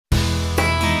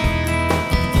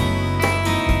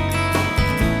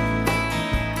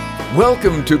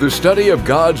Welcome to the study of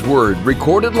God's Word,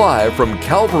 recorded live from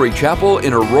Calvary Chapel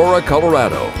in Aurora,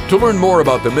 Colorado. To learn more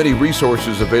about the many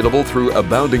resources available through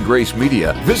Abounding Grace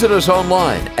Media, visit us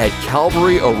online at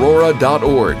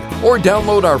calvaryaurora.org or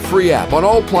download our free app on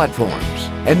all platforms.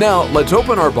 And now, let's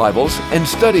open our Bibles and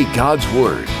study God's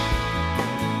Word.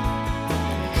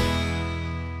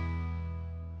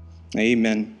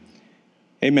 Amen.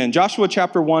 Amen. Joshua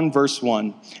chapter 1, verse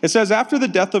 1. It says, "After the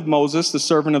death of Moses, the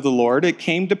servant of the Lord, it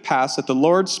came to pass that the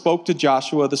Lord spoke to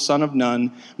Joshua, the son of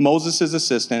Nun, Moses'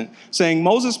 assistant, saying,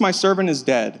 Moses, my servant, is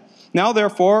dead. Now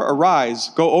therefore, arise,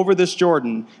 go over this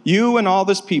Jordan, you and all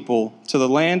this people, to the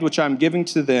land which I am giving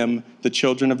to them, the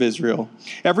children of Israel.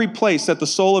 Every place that the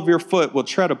sole of your foot will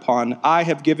tread upon, I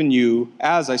have given you,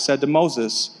 as I said to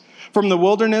Moses. From the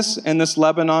wilderness and this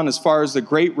Lebanon as far as the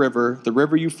great river, the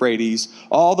river Euphrates,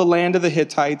 all the land of the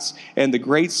Hittites and the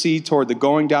great sea toward the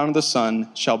going down of the sun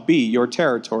shall be your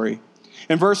territory.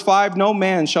 In verse 5, no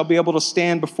man shall be able to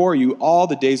stand before you all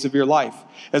the days of your life.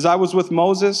 As I was with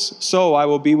Moses, so I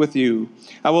will be with you.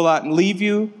 I will not leave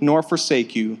you nor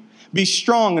forsake you. Be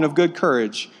strong and of good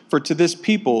courage, for to this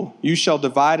people you shall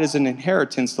divide as an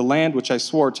inheritance the land which I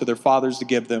swore to their fathers to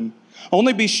give them.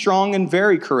 Only be strong and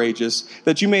very courageous,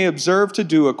 that you may observe to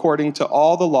do according to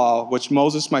all the law which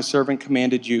Moses my servant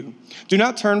commanded you. Do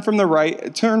not turn from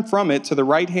it to the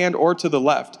right hand or to the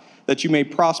left, that you may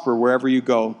prosper wherever you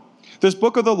go. This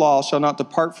book of the law shall not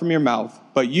depart from your mouth,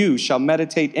 but you shall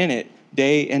meditate in it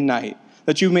day and night,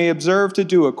 that you may observe to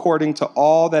do according to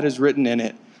all that is written in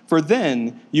it. For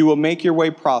then you will make your way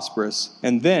prosperous,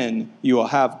 and then you will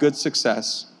have good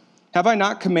success. Have I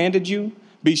not commanded you?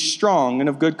 Be strong and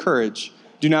of good courage.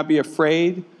 Do not be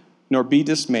afraid, nor be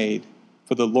dismayed,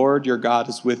 for the Lord your God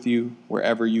is with you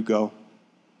wherever you go."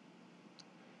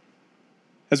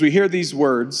 As we hear these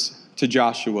words to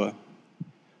Joshua,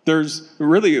 there's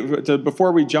really,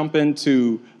 before we jump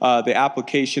into the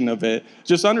application of it,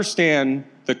 just understand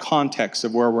the context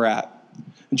of where we're at.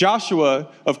 Joshua,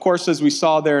 of course, as we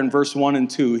saw there in verse 1 and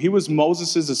 2, he was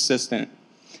Moses' assistant.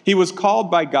 He was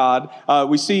called by God.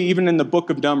 We see even in the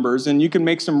book of Numbers, and you can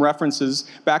make some references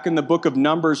back in the book of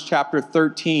Numbers, chapter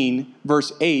 13,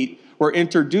 verse 8, we're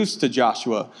introduced to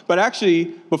Joshua. But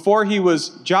actually, before he was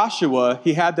Joshua,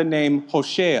 he had the name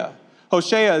Hoshea.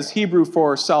 Hoshea is Hebrew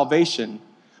for salvation.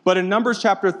 But in Numbers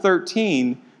chapter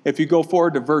 13, if you go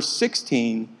forward to verse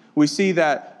 16, we see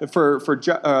that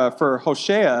for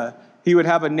Hoshea, he would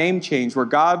have a name change where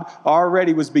God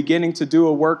already was beginning to do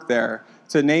a work there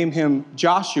to name him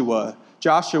Joshua.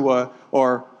 Joshua,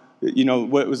 or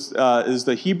what is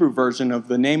the Hebrew version of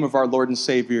the name of our Lord and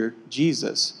Savior,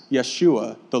 Jesus,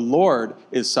 Yeshua. The Lord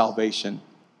is salvation.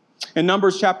 In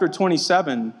Numbers chapter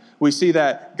 27, we see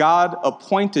that God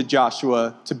appointed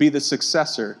Joshua to be the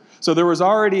successor. So there was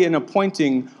already an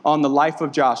appointing on the life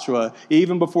of Joshua,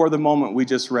 even before the moment we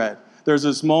just read. There's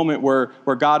this moment where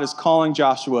God is calling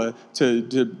Joshua to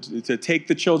take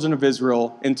the children of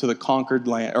Israel into the conquered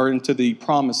land, or into the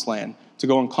promised land, to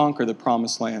go and conquer the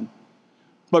promised land.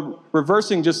 But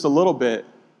reversing just a little bit,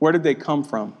 where did they come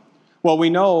from? Well,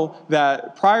 we know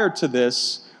that prior to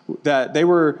this, that they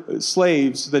were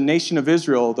slaves. The nation of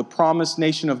Israel, the promised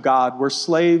nation of God, were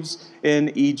slaves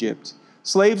in Egypt.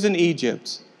 Slaves in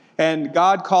Egypt. And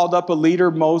God called up a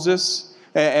leader, Moses,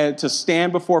 and to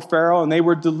stand before Pharaoh, and they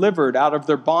were delivered out of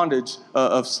their bondage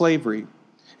of slavery.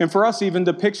 And for us even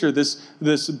to picture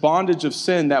this bondage of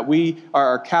sin that we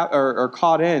are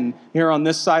caught in here on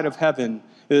this side of heaven,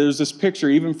 there's this picture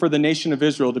even for the nation of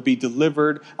Israel to be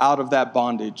delivered out of that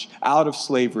bondage, out of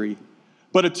slavery.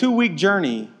 But a 2-week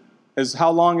journey is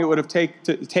how long it would have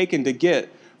taken to get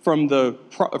from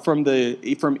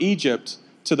Egypt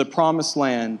to the promised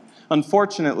land.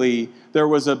 Unfortunately, there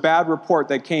was a bad report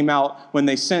that came out when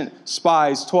they sent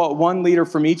spies, one leader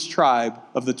from each tribe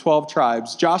of the 12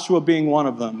 tribes, Joshua being one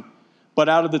of them. But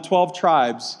out of the 12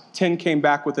 tribes, 10 came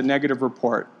back with a negative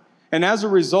report. And as a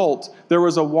result, there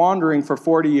was a wandering for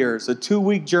 40 years. A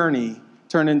 2-week journey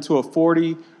turned into a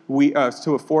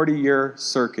 40-year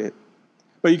circuit.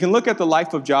 But you can look at the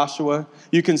life of Joshua.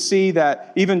 You can see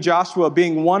that even Joshua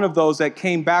being one of those that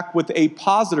came back with a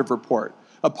positive report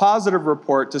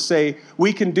to say,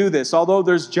 we can do this. Although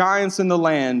there's giants in the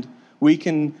land, we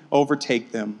can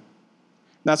overtake them.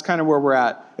 And that's kind of where we're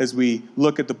at as we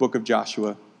look at the book of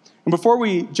Joshua. And before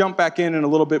we jump back in a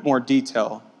little bit more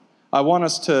detail, I want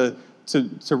us to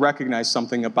recognize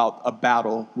something about a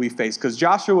battle we face. Because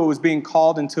Joshua was being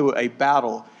called into a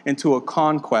battle, into a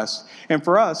conquest. And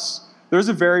for us, there's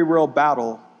a very real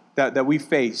battle that we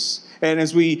face. And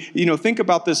as we think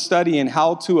about this study and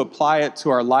how to apply it to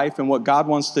our life and what God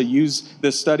wants to use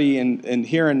this study in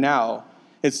here and now,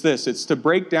 It's this. It's to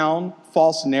break down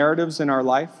false narratives in our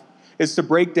life. It's to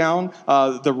break down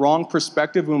the wrong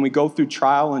perspective when we go through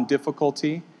trial and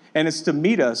difficulty. And it's to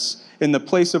meet us in the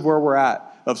place of where we're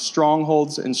at, of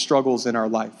strongholds and struggles in our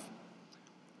life.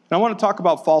 And I want to talk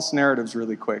about false narratives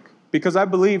really quick, because I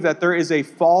believe that there is a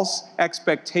false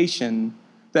expectation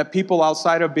that people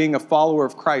outside of being a follower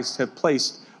of Christ have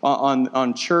placed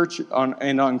on church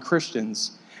and on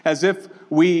Christians, as if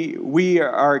we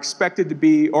are expected to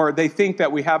be, or they think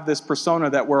that we have this persona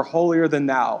that we're holier than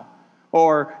thou.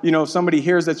 Or, if somebody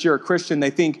hears that you're a Christian,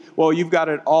 they think, well, you've got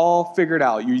it all figured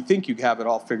out. You think you have it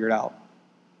all figured out.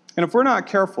 And if we're not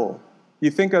careful, you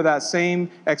think of that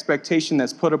same expectation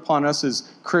that's put upon us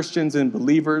as Christians and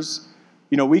believers,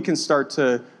 we can start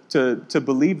to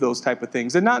believe those type of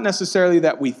things. And not necessarily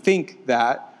that we think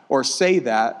that or say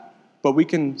that, but we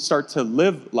can start to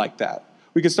live like that.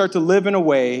 We can start to live in a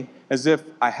way as if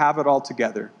I have it all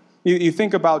together. You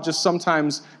think about just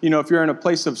sometimes, if you're in a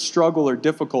place of struggle or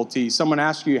difficulty, someone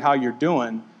asks you how you're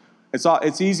doing.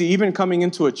 It's easy, even coming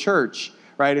into a church,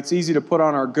 right? It's easy to put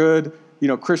on our good,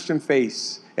 Christian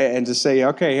face and to say,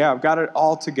 okay, yeah, I've got it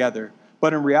all together.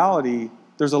 But in reality,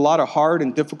 there's a lot of hard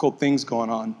and difficult things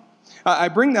going on. I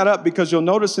bring that up because you'll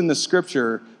notice in the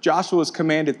scripture, Joshua is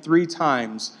commanded 3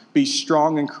 times, be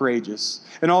strong and courageous.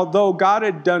 And although God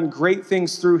had done great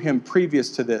things through him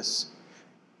previous to this,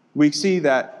 we see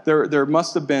that there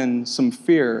must have been some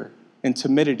fear and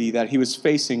timidity that he was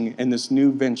facing in this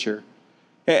new venture.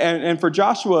 And for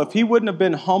Joshua, if he wouldn't have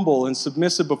been humble and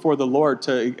submissive before the Lord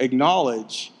to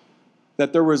acknowledge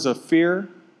that there was a fear,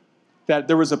 that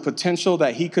there was a potential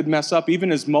that he could mess up,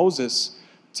 even as Moses,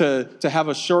 to have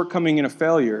a shortcoming and a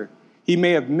failure, he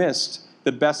may have missed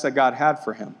the best that God had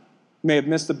for him. May have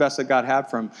missed the best that God had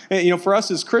for him. And, for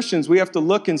us as Christians, we have to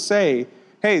look and say,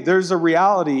 hey, there's a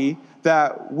reality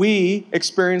that we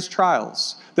experience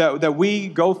trials, that we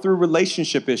go through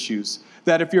relationship issues,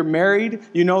 that if you're married,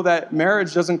 you know that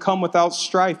marriage doesn't come without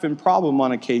strife and problem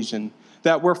on occasion,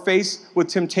 that we're faced with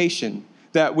temptation,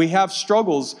 that we have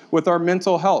struggles with our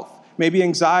mental health, maybe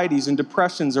anxieties and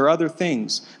depressions or other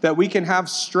things, that we can have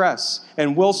stress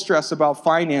and will stress about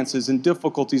finances and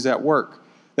difficulties at work,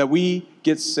 that we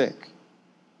get sick,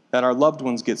 that our loved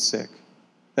ones get sick,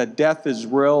 that death is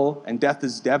real and death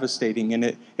is devastating, and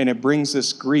it brings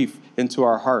this grief into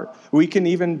our heart. We can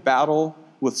even battle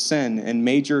with sin and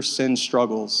major sin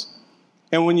struggles.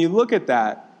 And when you look at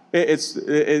that,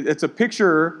 it's a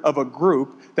picture of a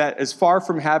group that is far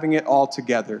from having it all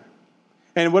together.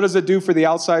 And what does it do for the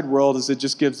outside world is it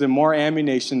just gives them more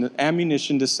ammunition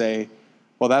to say,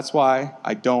 well, that's why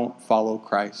I don't follow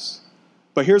Christ.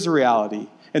 But here's the reality.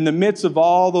 In the midst of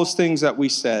all those things that we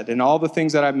said and all the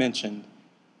things that I mentioned,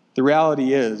 the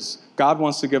reality is God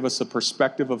wants to give us a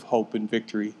perspective of hope and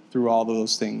victory through all of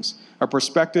those things. A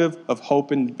perspective of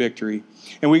hope and victory.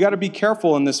 And we got to be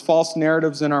careful in this false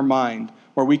narratives in our mind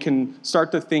where we can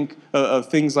start to think of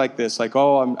things like this, like,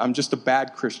 oh, I'm just a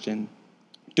bad Christian,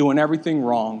 doing everything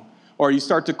wrong. Or you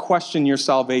start to question your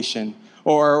salvation.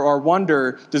 Or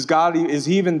wonder, is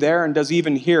he even there and does he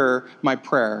even hear my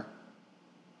prayer?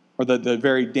 Or the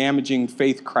very damaging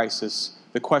faith crisis,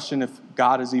 the question if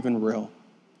God is even real.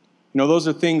 Those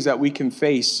are things that we can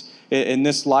face in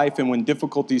this life, and when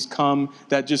difficulties come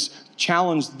that just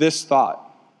challenge this thought.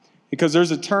 Because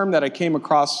there's a term that I came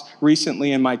across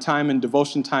recently in my time in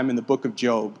devotion time in the book of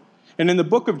Job. And in the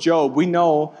book of Job, we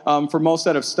know, for most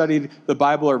that have studied the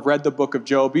Bible or read the book of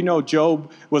Job, Job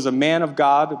was a man of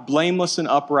God, blameless and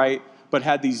upright, but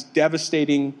had these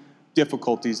devastating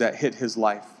difficulties that hit his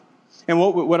life. And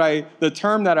the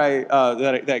term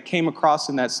that came across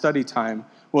in that study time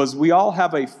was we all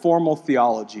have a formal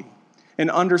theology, an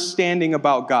understanding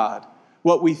about God,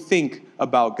 what we think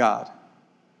about God,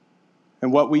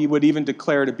 and what we would even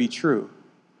declare to be true.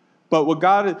 But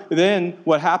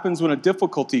what happens when a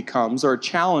difficulty comes or a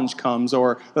challenge comes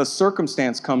or a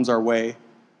circumstance comes our way,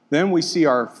 then we see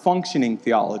our functioning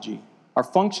theology. Our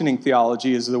functioning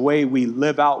theology is the way we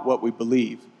live out what we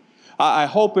believe. I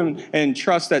hope and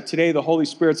trust that today the Holy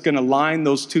Spirit's going to line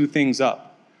those two things up.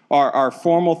 Our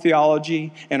formal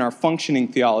theology and our functioning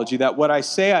theology, that what I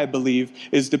say I believe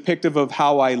is depictive of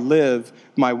how I live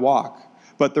my walk.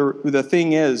 But the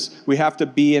thing is, we have to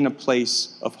be in a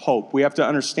place of hope. We have to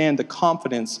understand the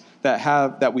confidence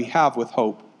that we have with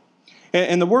hope.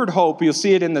 And the word hope, you'll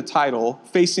see it in the title,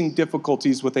 Facing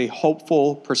Difficulties with a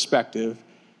Hopeful Perspective.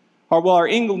 Our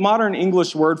modern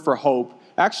English word for hope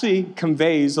actually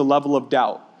conveys a level of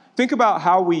doubt. Think about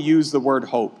how we use the word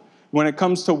hope. When it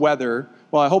comes to weather,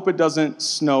 well, I hope it doesn't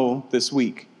snow this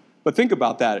week. But think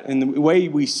about that. And the way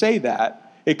we say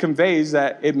that, it conveys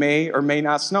that it may or may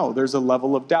not snow. There's a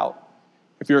level of doubt.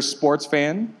 If you're a sports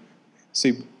fan,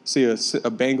 see a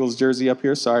Bengals jersey up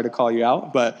here. Sorry to call you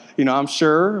out, but I'm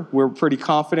sure we're pretty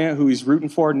confident who he's rooting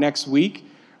for next week,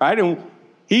 right? And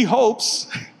he hopes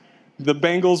the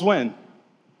Bengals win.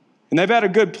 And they've had a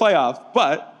good playoff,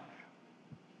 but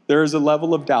there is a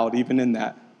level of doubt even in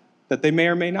that they may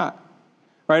or may not,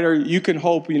 right? Or you can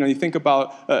hope, you think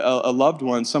about a loved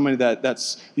one, somebody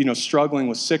that's struggling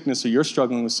with sickness, or you're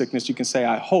struggling with sickness, you can say,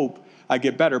 I hope I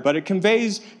get better, but it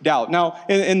conveys doubt. Now,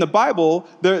 in the Bible,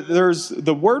 there's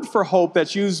the word for hope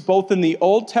that's used both in the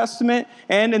Old Testament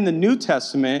and in the New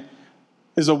Testament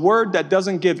is a word that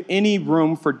doesn't give any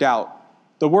room for doubt.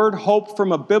 The word hope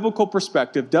from a biblical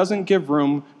perspective doesn't give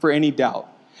room for any doubt.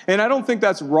 And I don't think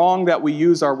that's wrong that we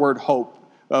use our word hope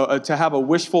to have a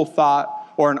wishful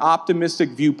thought or an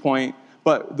optimistic viewpoint,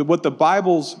 but what the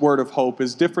Bible's word of hope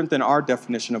is different than our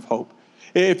definition of hope.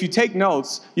 If you take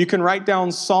notes, you can write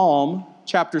down Psalm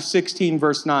chapter 16,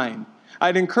 verse 9.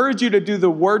 I'd encourage you to do the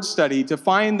word study to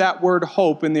find that word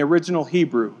hope in the original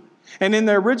Hebrew. And in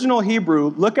the original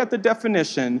Hebrew, look at the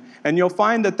definition, and you'll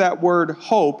find that word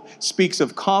hope speaks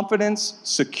of confidence,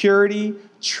 security,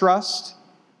 trust,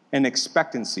 and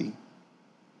expectancy.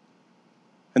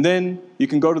 And then you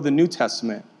can go to the New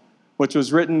Testament, which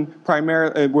was written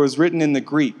in the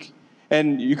Greek.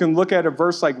 And you can look at a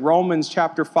verse like Romans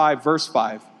chapter 5, verse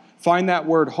 5. Find that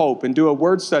word hope and do a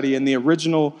word study in the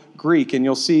original Greek, and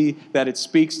you'll see that it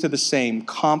speaks to the same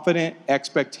confident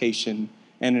expectation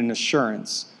and an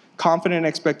assurance. Confident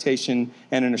expectation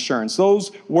and an assurance.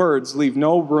 Those words leave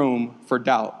no room for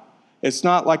doubt. It's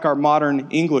not like our modern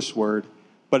English word,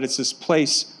 but it's this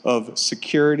place of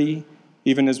security,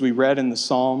 even as we read in the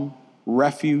Psalm,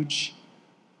 refuge,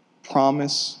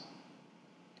 promise.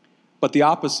 But the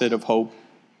opposite of hope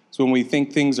is when we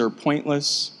think things are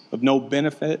pointless, of no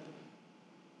benefit,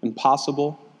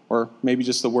 impossible, or maybe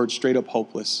just the word straight up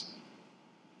hopeless.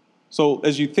 So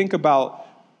as you think about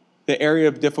the area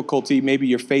of difficulty maybe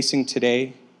you're facing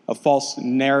today, a false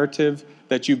narrative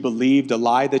that you believed, a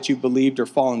lie that you believed or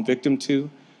fallen victim to,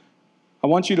 I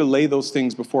want you to lay those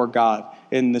things before God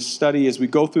in this study as we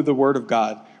go through the Word of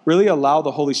God. Really allow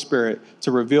the Holy Spirit to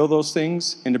reveal those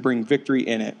things and to bring victory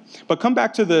in it. But come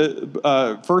back to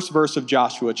the first verse of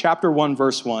Joshua, chapter 1,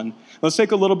 verse 1. Let's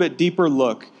take a little bit deeper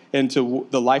look into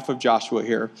the life of Joshua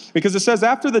here. Because it says,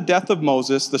 after the death of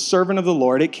Moses, the servant of the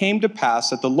Lord, it came to pass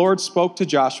that the Lord spoke to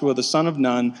Joshua, the son of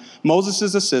Nun,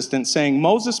 Moses' assistant, saying,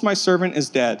 Moses, my servant, is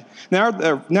dead.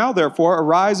 Now, therefore,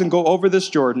 arise and go over this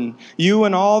Jordan, you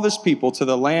and all this people, to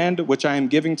the land which I am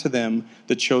giving to them,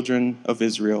 the children of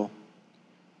Israel.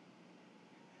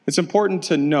 It's important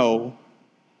to know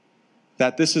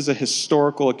that this is a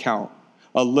historical account,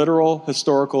 a literal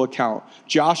historical account.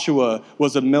 Joshua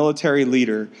was a military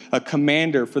leader, a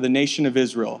commander for the nation of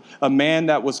Israel, a man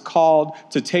that was called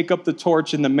to take up the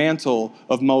torch and the mantle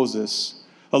of Moses,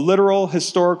 a literal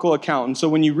historical account. And so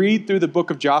when you read through the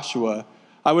book of Joshua,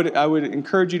 I would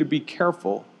encourage you to be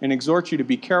careful and exhort you to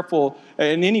be careful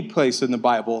in any place in the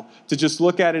Bible to just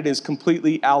look at it as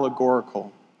completely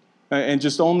allegorical and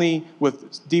just only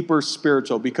with deeper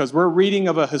spiritual, because we're reading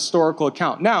of a historical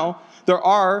account. Now, there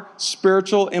are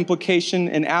spiritual implication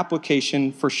and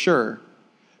application for sure,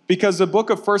 because the book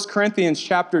of 1 Corinthians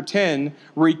chapter 10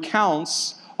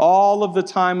 recounts all of the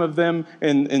time of them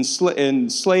in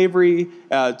slavery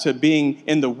to being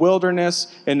in the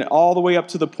wilderness and all the way up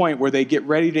to the point where they get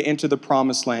ready to enter the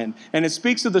promised land. And it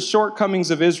speaks of the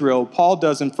shortcomings of Israel. Paul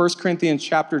does in 1 Corinthians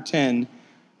chapter 10,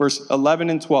 verse 11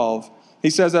 and 12. He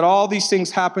says that all these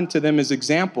things happened to them as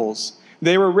examples.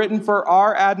 They were written for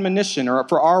our admonition, or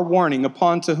for our warning,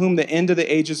 upon to whom the end of the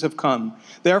ages have come.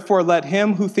 Therefore, let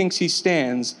him who thinks he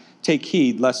stands take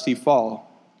heed lest he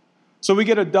fall. So we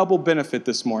get a double benefit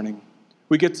this morning.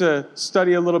 We get to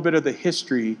study a little bit of the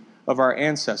history of our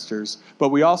ancestors, but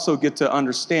we also get to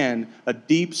understand a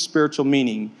deep spiritual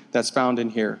meaning that's found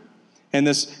in here. And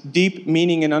this deep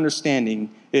meaning and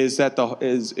understanding is that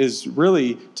is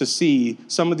really to see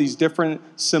some of these different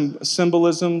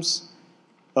symbolisms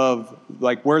of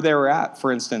like where they were at,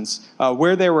 for instance.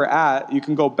 Where they were at, you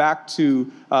can go back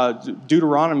to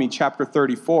Deuteronomy chapter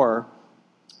 34.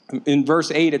 In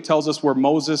verse 8, it tells us where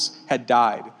Moses had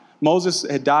died. Moses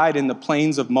had died in the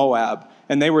plains of Moab,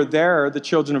 and they were there, the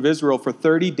children of Israel, for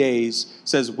 30 days,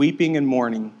 says, weeping and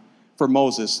mourning for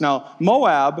Moses. Now,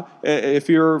 Moab, if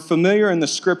you're familiar in the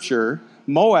scripture,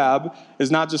 Moab is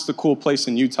not just a cool place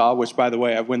in Utah, which, by the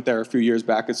way, I went there a few years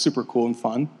back. It's super cool and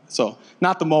fun. So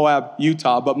not the Moab,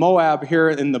 Utah, but Moab here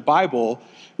in the Bible.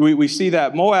 We see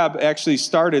that Moab actually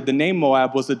started, the name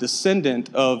Moab was a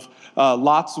descendant of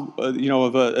Lot's,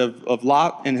 of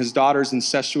Lot and his daughter's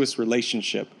incestuous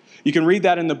relationship. You can read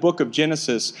that in the book of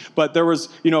Genesis. But there was,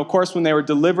 of course, when they were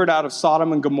delivered out of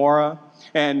Sodom and Gomorrah,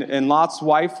 and Lot's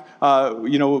wife,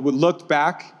 looked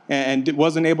back and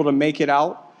wasn't able to make it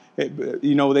out.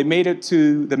 They made it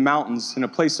to the mountains in a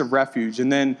place of refuge.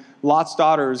 And then Lot's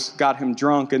daughters got him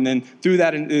drunk. And then through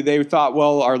that, they thought,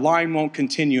 well, our line won't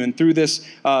continue. And through these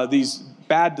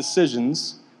bad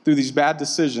decisions,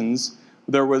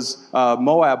 there was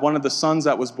Moab, one of the sons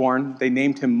that was born. They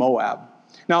named him Moab.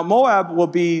 Now, Moab will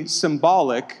be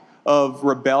symbolic of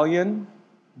rebellion,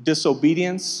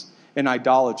 disobedience, and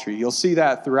idolatry. You'll see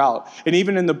that throughout. And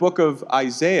even in the book of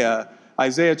Isaiah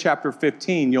chapter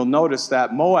 15, you'll notice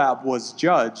that Moab was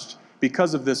judged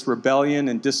because of this rebellion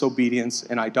and disobedience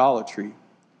and idolatry.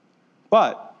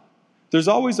 But there's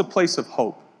always a place of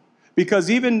hope. Because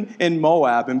even in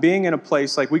Moab and being in a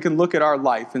place, like we can look at our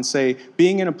life and say,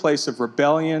 being in a place of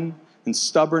rebellion and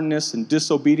stubbornness and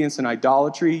disobedience and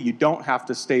idolatry, you don't have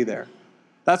to stay there.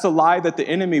 That's a lie that the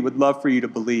enemy would love for you to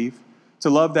believe.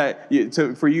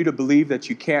 For you to believe that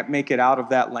you can't make it out of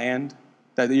that land,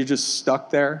 that you're just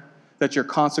stuck there, that your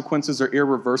consequences are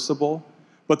irreversible.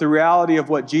 But the reality of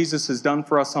what Jesus has done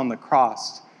for us on the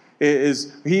cross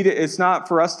is it's not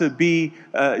for us to be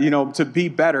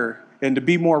better and to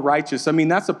be more righteous. I mean,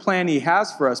 that's a plan he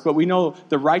has for us, but we know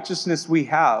the righteousness we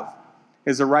have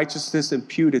is a righteousness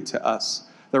imputed to us,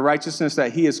 the righteousness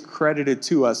that he has credited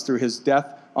to us through his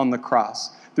death on the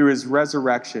cross, through his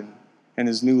resurrection and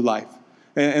his new life.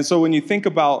 And so when you think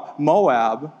about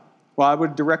Moab, well, I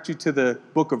would direct you to the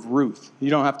book of Ruth. You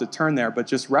don't have to turn there, but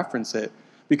just reference it.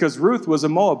 Because Ruth was a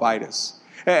Moabitess.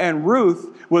 And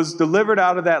Ruth was delivered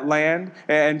out of that land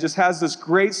and just has this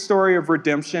great story of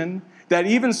redemption that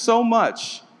even so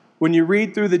much, when you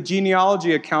read through the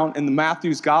genealogy account in the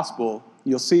Matthew's gospel,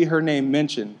 you'll see her name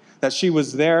mentioned, that she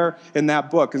was there in that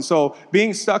book. And so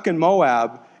being stuck in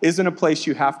Moab isn't a place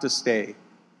you have to stay.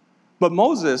 But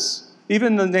Moses,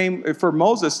 even the name for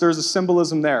Moses, there's a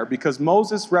symbolism there because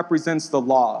Moses represents the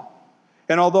law.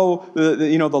 And although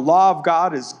the law of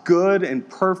God is good and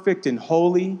perfect and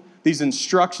holy, these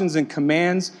instructions and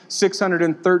commands,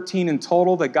 613 in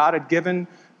total that God had given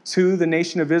to the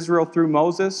nation of Israel through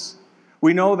Moses,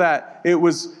 we know that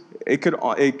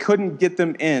it couldn't get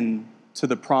them in to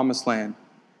the promised land.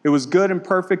 It was good and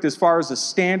perfect as far as a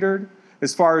standard,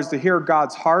 as far as to hear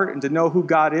God's heart and to know who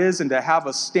God is and to have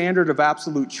a standard of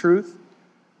absolute truth.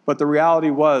 But the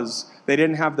reality was they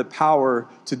didn't have the power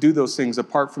to do those things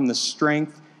apart from the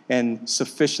strength and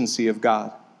sufficiency of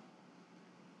God.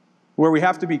 Where we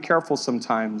have to be careful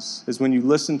sometimes is when you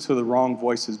listen to the wrong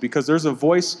voices, because there's a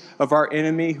voice of our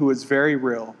enemy who is very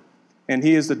real, and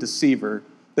he is a deceiver.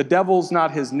 The devil's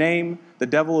not his name. The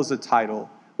devil is a title,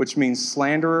 which means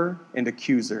slanderer and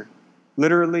accuser.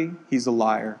 Literally, he's a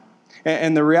liar.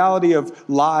 And the reality of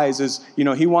lies is,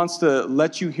 he wants to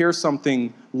let you hear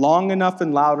something long enough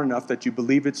and loud enough that you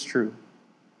believe it's true.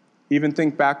 Even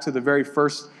think back to the very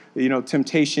first,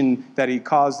 temptation that he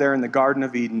caused there in the Garden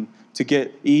of Eden to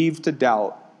get Eve to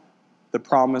doubt the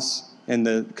promise and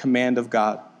the command of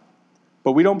God.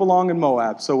 But we don't belong in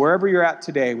Moab. So wherever you're at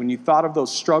today, when you thought of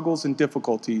those struggles and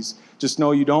difficulties, just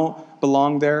know you don't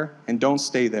belong there and don't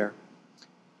stay there.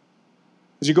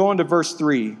 As you go into verse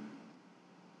 3,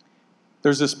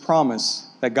 there's this promise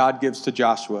that God gives to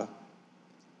Joshua.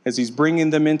 As he's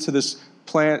bringing them into this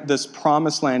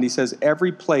promised land, he says,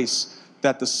 every place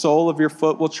that the sole of your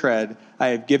foot will tread, I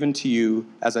have given to you,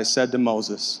 as I said to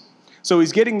Moses. So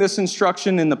he's getting this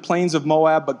instruction in the plains of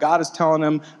Moab, but God is telling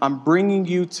him, I'm bringing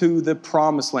you to the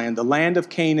promised land, the land of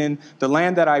Canaan, the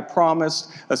land that I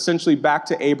promised essentially back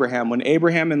to Abraham. When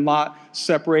Abraham and Lot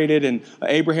separated and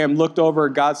Abraham looked over,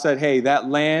 God said, hey, that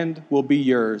land will be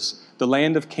yours, the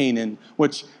land of Canaan,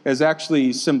 which is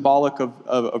actually symbolic of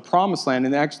a promised land.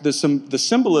 And actually the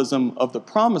symbolism of the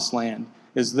promised land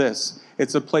is this.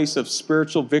 It's a place of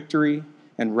spiritual victory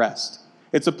and rest.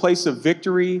 It's a place of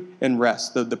victory and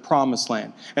rest, the promised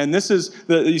land. And this is,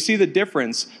 you see the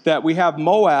difference, that we have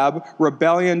Moab,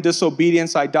 rebellion,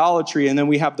 disobedience, idolatry, and then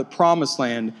we have the promised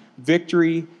land,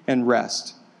 victory and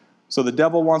rest. So the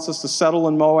devil wants us to settle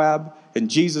in Moab, and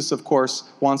Jesus, of course,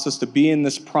 wants us to be in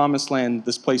this promised land,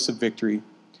 this place of victory.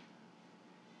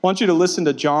 I want you to listen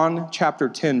to John chapter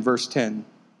 10, verse 10.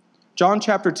 John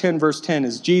chapter 10, verse 10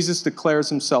 is Jesus declares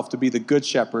himself to be the good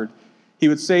shepherd. He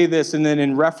would say this, and then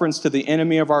in reference to the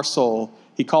enemy of our soul,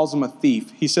 he calls him a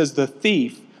thief. He says, the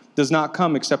thief does not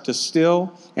come except to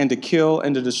steal and to kill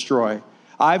and to destroy.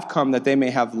 I've come that they may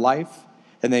have life,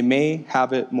 and they may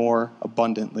have it more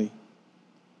abundantly.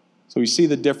 So we see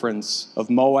the difference of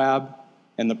Moab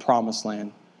and the promised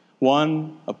land.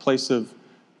 One, a place of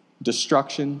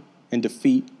destruction and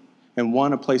defeat, and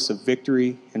one, a place of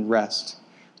victory and rest.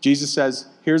 Jesus says,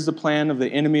 here's the plan of the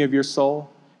enemy of your soul,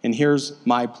 and here's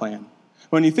my plan.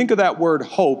 When you think of that word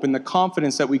hope and the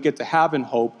confidence that we get to have in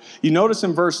hope, you notice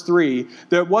in verse 3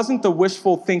 that it wasn't the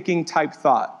wishful thinking type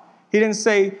thought. He didn't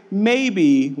say,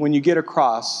 maybe when you get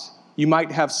across, you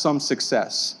might have some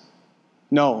success.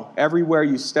 No, everywhere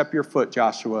you step your foot,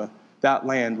 Joshua, that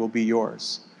land will be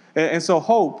yours. And so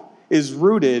hope is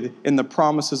rooted in the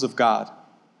promises of God.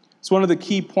 It's one of the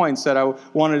key points that I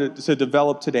wanted to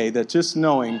develop today, that just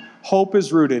knowing hope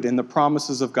is rooted in the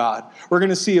promises of God. We're going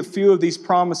to see a few of these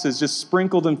promises just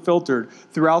sprinkled and filtered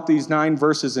throughout these 9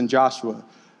 verses in Joshua.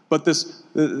 But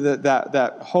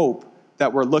that hope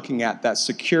that we're looking at, that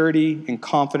security and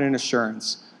confident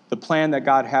assurance, the plan that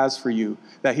God has for you,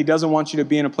 that he doesn't want you to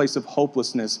be in a place of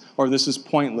hopelessness, or this is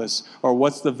pointless, or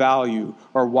what's the value,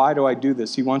 or why do I do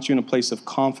this? He wants you in a place of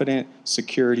confident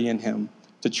security in him,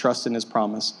 to trust in his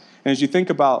promise. And as you think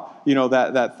about,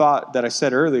 that thought that I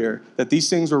said earlier, that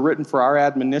these things were written for our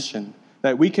admonition,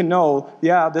 that we can know,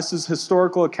 this is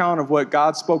historical account of what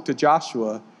God spoke to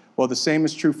Joshua. Well, the same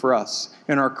is true for us.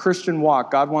 In our Christian walk,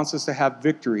 God wants us to have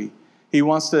victory. He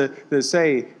wants to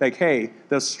say, hey,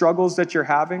 the struggles that you're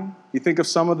having, you think of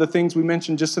some of the things we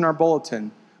mentioned just in our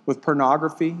bulletin, with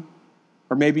pornography,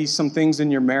 or maybe some things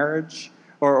in your marriage,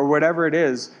 or whatever it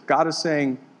is, God is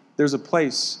saying, there's a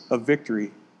place of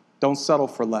victory. Don't settle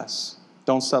for less.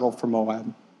 Don't settle for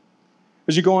Moab.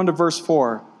 As you go on to verse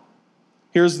 4,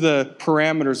 here's the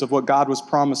parameters of what God was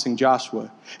promising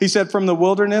Joshua. He said, from the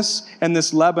wilderness and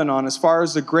this Lebanon, as far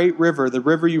as the great river, the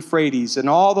river Euphrates, and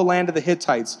all the land of the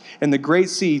Hittites, and the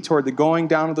great sea toward the going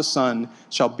down of the sun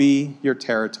shall be your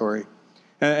territory.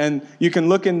 And you can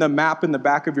look in the map in the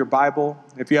back of your Bible.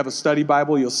 If you have a study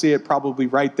Bible, you'll see it probably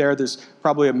right there. There's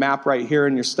probably a map right here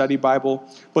in your study Bible.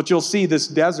 But you'll see this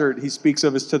desert he speaks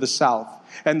of is to the south.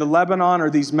 And the Lebanon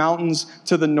are these mountains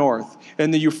to the north.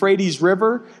 And the Euphrates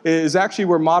River is actually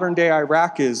where modern-day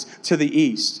Iraq is, to the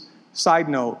east. Side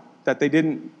note, that they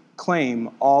didn't claim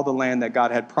all the land that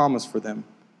God had promised for them.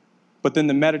 But then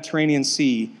the Mediterranean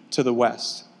Sea to the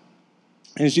west.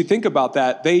 And as you think about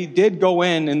that, they did go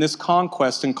in this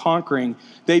conquest and conquering.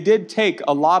 They did take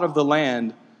a lot of the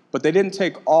land, but they didn't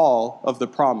take all of the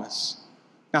promise.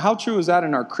 Now, how true is that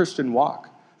in our Christian walk?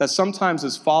 That sometimes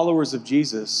as followers of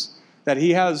Jesus, that he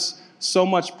has so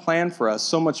much planned for us,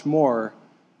 so much more,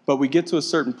 but we get to a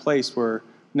certain place where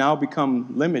now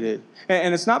become limited.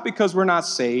 And it's not because we're not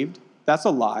saved. That's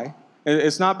a lie.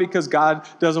 It's not because God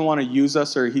doesn't want to use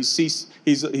us or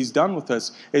he's done with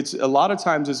us. It's a lot of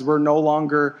times is we're no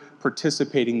longer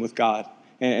participating with God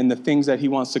and the things that he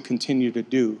wants to continue to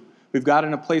do. We've got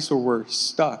in a place where we're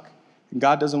stuck, and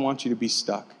God doesn't want you to be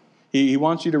stuck. He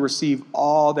wants you to receive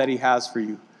all that he has for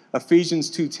you.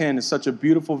 Ephesians 2:10 is such a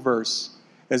beautiful verse,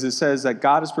 as it says that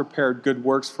God has prepared good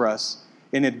works for us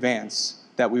in advance,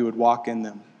 that we would walk in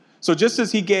them. So just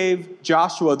as he gave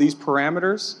Joshua these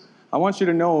parameters, I want you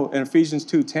to know in Ephesians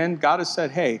 2:10, God has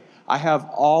said, hey, I have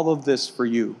all of this for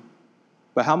you.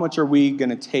 But how much are we going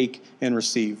to take and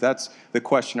receive? That's the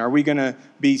question. Are we going to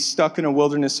be stuck in a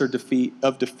wilderness of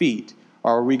defeat,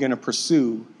 or are we going to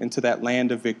pursue into that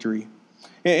land of victory?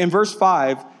 In verse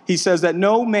 5, he says that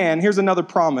no man, here's another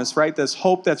promise, right? This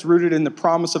hope that's rooted in the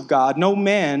promise of God. No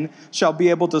man shall be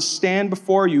able to stand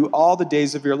before you all the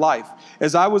days of your life.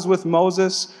 As I was with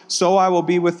Moses, so I will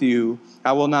be with you.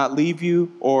 I will not leave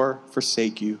you or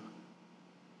forsake you.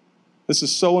 This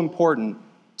is so important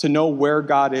to know where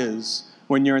God is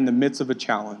when you're in the midst of a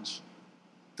challenge.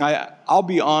 I'll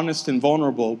be honest and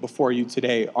vulnerable before you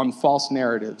today on false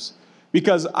narratives,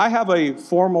 because I have a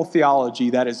formal theology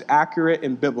that is accurate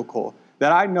and biblical,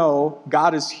 that I know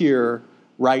God is here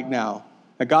right now,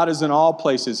 that God is in all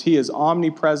places. He is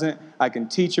omnipresent. I can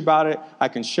teach about it. I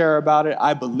can share about it.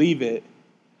 I believe it.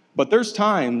 But there's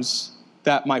times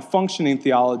that my functioning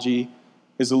theology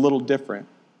is a little different,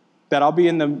 that I'll be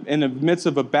in the midst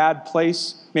of a bad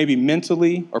place, maybe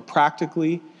mentally or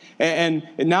practically. And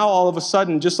now all of a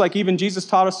sudden, just like even Jesus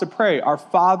taught us to pray, our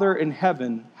Father in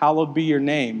heaven, hallowed be your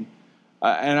name.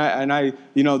 And I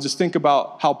just think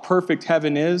about how perfect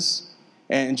heaven is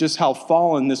and just how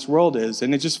fallen this world is.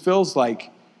 And it just feels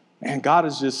like, man, God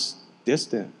is just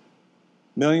distant,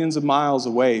 millions of miles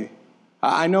away.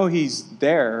 I know he's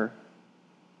there,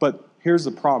 but here's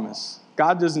the promise.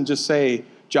 God doesn't just say,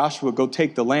 Joshua, go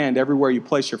take the land everywhere you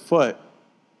place your foot.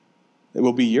 It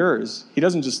will be yours. He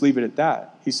doesn't just leave it at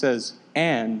that. He says,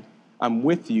 and I'm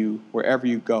with you wherever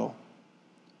you go.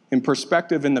 In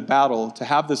perspective in the battle, to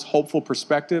have this hopeful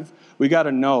perspective, we got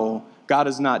to know God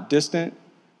is not distant.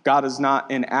 God is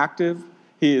not inactive.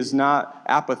 He is not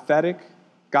apathetic.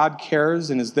 God cares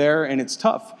and is there, and it's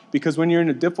tough because when you're in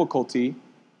a difficulty,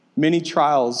 many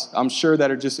trials, I'm sure,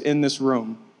 that are just in this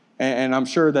room. And I'm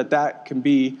sure that that can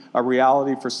be a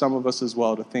reality for some of us as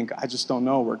well, to think, I just don't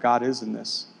know where God is in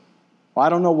this. Well, I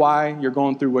don't know why you're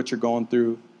going through what you're going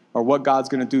through or what God's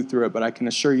going to do through it, but I can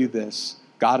assure you this: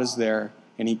 God is there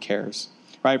and he cares.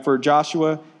 Right? For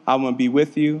Joshua, I will be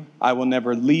with you. I will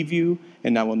never leave you,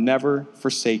 and I will never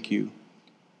forsake you.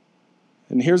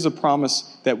 And here's a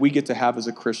promise that we get to have as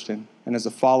a Christian and as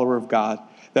a follower of God,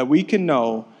 that we can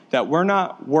know that we're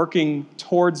not working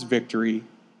towards victory,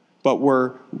 but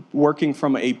we're working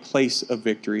from a place of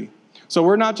victory. So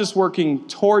we're not just working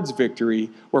towards victory,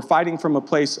 we're fighting from a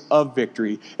place of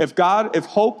victory. If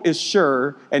hope is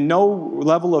sure and no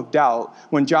level of doubt,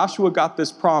 when Joshua got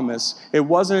this promise, it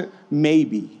wasn't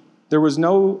maybe. There was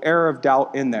no air of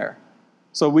doubt in there.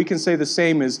 So we can say the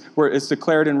same as where it's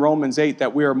declared in Romans 8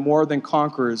 that we are more than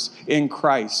conquerors in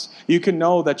Christ. You can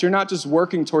know that you're not just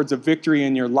working towards a victory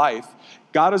in your life.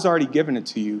 God has already given it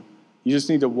to you. You just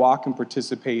need to walk and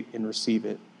participate and receive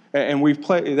it. And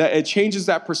it changes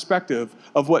that perspective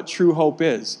of what true hope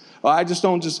is. I just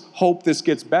don't just hope this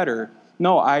gets better.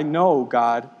 No, I know,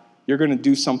 God, you're going to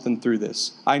do something through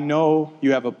this. I know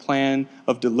you have a plan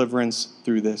of deliverance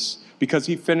through this, because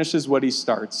he finishes what he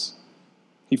starts.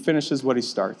 He finishes what he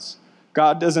starts.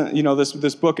 God doesn't,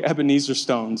 this book, Ebenezer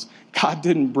Stones, God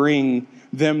didn't bring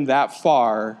them that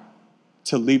far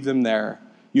to leave them there.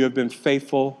 You have been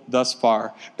faithful thus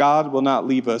far. God will not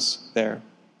leave us there.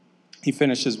 He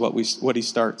finishes what he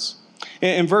starts.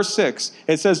 In verse 6,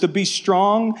 it says, to be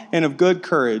strong and of good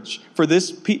courage, for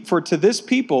to this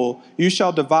people you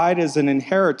shall divide as an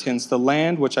inheritance the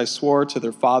land which I swore to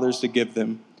their fathers to give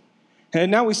them. And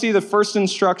now we see the first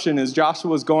instruction as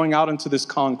Joshua is going out into this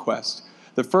conquest.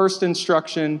 The first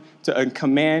instruction a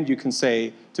command, you can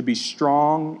say, to be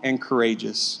strong and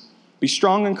courageous. Be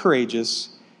strong and courageous,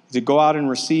 to go out and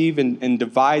receive and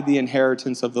divide the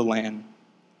inheritance of the land.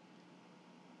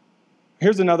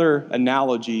 Here's another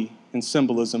analogy and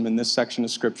symbolism in this section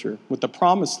of Scripture. With the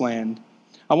promised land,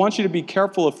 I want you to be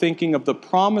careful of thinking of the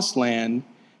promised land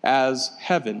as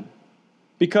heaven.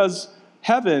 Because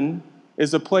heaven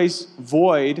is a place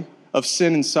void of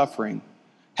sin and suffering.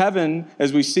 Heaven,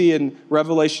 as we see in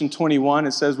Revelation 21,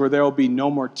 it says where there will be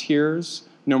no more tears,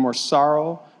 no more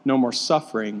sorrow, no more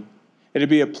suffering. It'll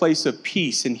be a place of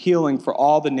peace and healing for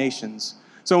all the nations.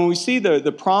 So when we see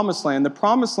the promised land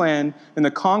and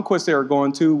the conquest they were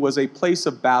going to was a place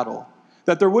of battle.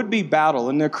 That there would be battle.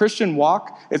 In the Christian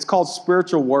walk, it's called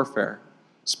spiritual warfare.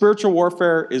 Spiritual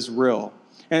warfare is real.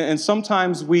 And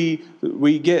sometimes we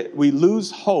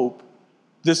lose hope,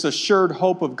 this assured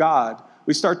hope of God.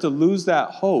 We start to lose that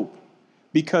hope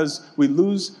because we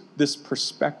lose this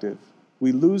perspective.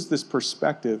 We lose this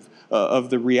perspective of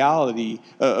the reality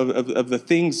of the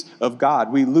things of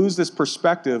God. We lose this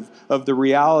perspective of the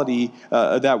reality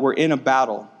that we're in a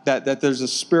battle, that there's a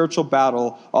spiritual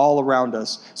battle all around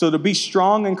us. So to be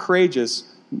strong and courageous,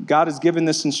 God has given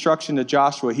this instruction to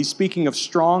Joshua. He's speaking of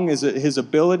strong as his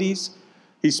abilities.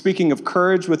 He's speaking of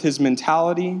courage with his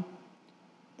mentality.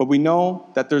 But we know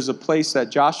that there's a place that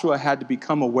Joshua had to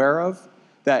become aware of,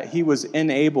 that he was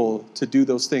unable to do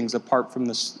those things apart from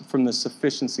the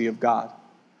sufficiency of God.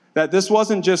 That this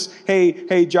wasn't just,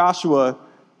 hey, Joshua,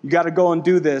 you got to go and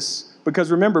do this. Because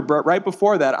remember, right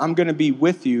before that, I'm going to be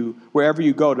with you wherever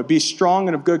you go. To be strong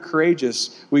and of good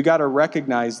courageous, we got to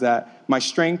recognize that my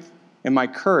strength and my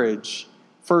courage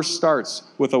first starts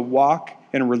with a walk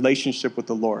and a relationship with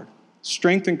the Lord.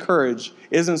 Strength and courage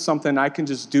isn't something I can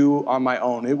just do on my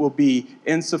own. It will be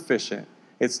insufficient.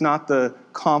 It's not the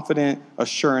confident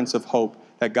assurance of hope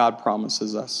that God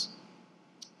promises us.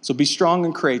 So be strong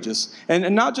and courageous.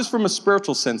 And not just from a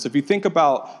spiritual sense. If you think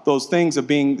about those things of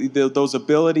being those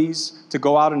abilities to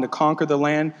go out and to conquer the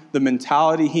land, the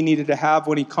mentality he needed to have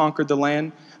when he conquered the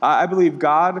land, I believe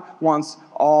God wants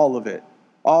all of it.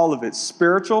 All of it.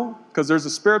 Spiritual, because there's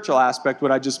a spiritual aspect,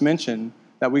 what I just mentioned,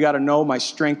 that we got to know my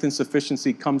strength and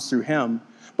sufficiency comes through him.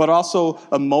 But also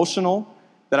emotional,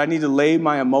 that I need to lay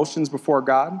my emotions before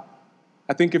God.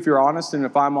 I think if you're honest, and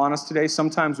if I'm honest today,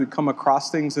 sometimes we come across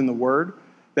things in the Word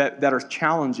that are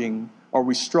challenging, or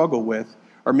we struggle with,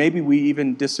 or maybe we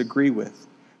even disagree with.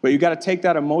 But you got to take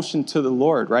that emotion to the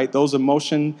Lord, right? Those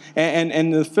emotion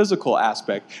and the physical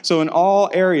aspect. So in all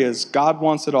areas, God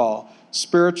wants it all.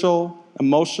 Spiritual,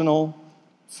 emotional,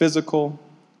 physical.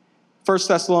 1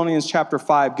 Thessalonians chapter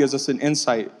 5 gives us an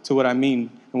insight to what I mean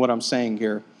and what I'm saying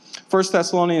here. 1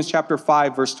 Thessalonians chapter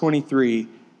 5, verse 23,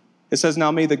 it says,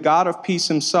 now may the God of peace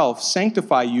himself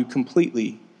sanctify you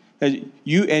completely,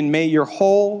 and may your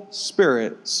whole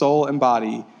spirit, soul, and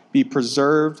body be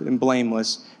preserved and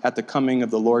blameless at the coming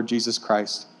of the Lord Jesus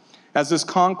Christ. As this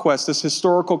conquest, this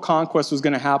historical conquest was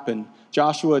going to happen,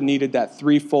 Joshua needed that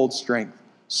threefold strength: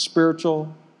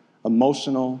 spiritual,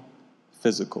 emotional,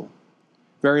 physical.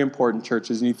 Very important,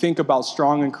 churches. And you think about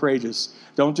strong and courageous.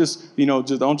 Don't just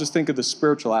think of the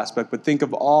spiritual aspect, but think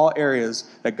of all areas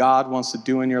that God wants to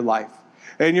do in your life.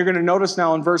 And you're going to notice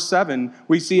now in verse 7,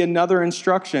 we see another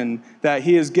instruction that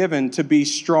he is given to be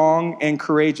strong and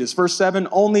courageous. Verse 7,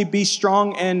 only be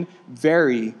strong and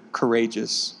very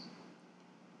courageous,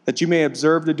 that you may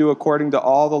observe to do according to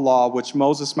all the law which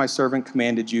Moses my servant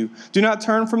commanded you. Do not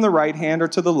turn from the right hand or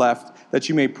to the left, that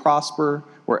you may prosper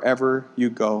wherever you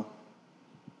go.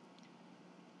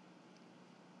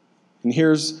 And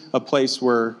here's a place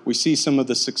where we see some of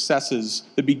the successes,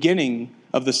 the beginning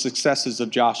of the successes of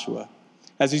Joshua.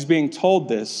 As he's being told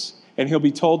this, and he'll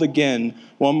be told again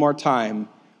one more time,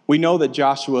 we know that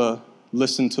Joshua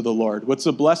listened to the Lord. What's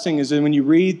a blessing is that when you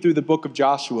read through the book of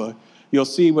Joshua, you'll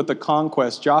see with the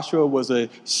conquest, Joshua was a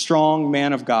strong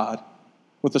man of God,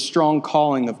 with a strong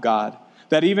calling of God.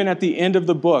 That even at the end of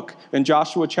the book, in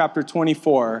Joshua chapter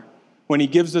 24, when he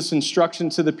gives this instruction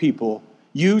to the people,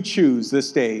 you choose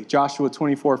this day, Joshua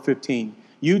 24:15,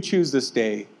 you choose this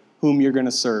day whom you're going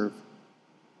to serve.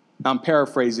 I'm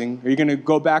paraphrasing. Are you going to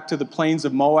go back to the plains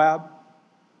of Moab,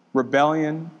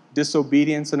 rebellion,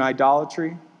 disobedience, and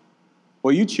idolatry?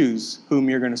 Well, you choose whom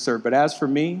you're going to serve. But as for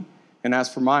me and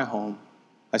as for my home,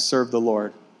 I serve the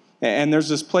Lord. And there's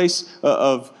this place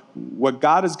of what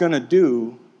God is going to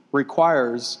do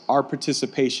requires our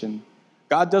participation.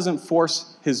 God doesn't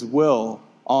force his will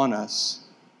on us.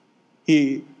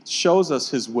 He shows us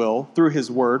his will through his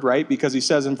word, right? Because he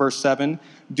says in verse 7,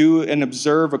 do and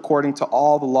observe according to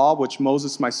all the law which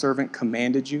Moses my servant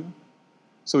commanded you.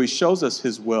 So he shows us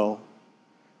his will,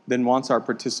 then wants our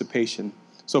participation.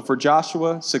 So for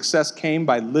Joshua, success came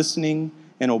by listening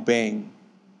and obeying.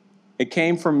 It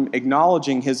came from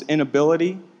acknowledging his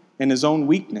inability and his own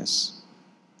weakness.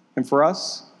 And for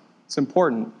us, it's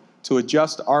important to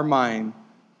adjust our mind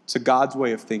to God's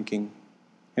way of thinking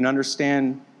and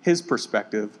understand his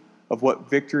perspective of what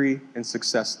victory and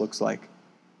success looks like.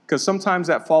 Because sometimes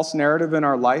that false narrative in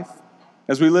our life,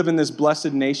 as we live in this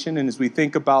blessed nation and as we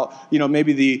think about,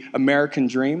 maybe the American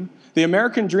dream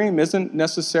isn't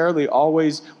necessarily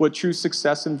always what true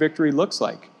success and victory looks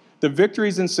like. The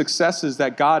victories and successes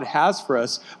that God has for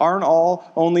us aren't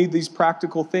all only these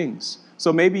practical things.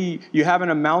 So maybe you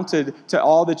haven't amounted to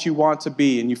all that you want to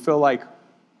be and you feel like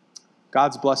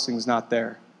God's blessing's not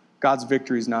there. God's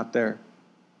victory's not there.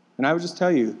 And I would just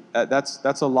tell you that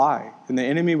that's a lie. And the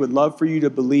enemy would love for you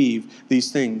to believe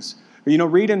these things.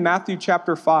 Read in Matthew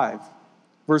chapter 5,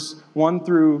 verse 1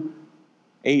 through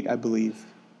 8, I believe,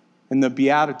 in the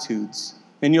Beatitudes.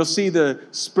 And you'll see the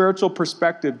spiritual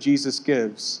perspective Jesus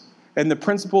gives. And the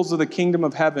principles of the kingdom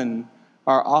of heaven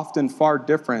are often far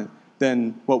different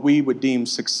than what we would deem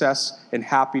success and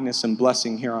happiness and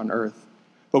blessing here on earth.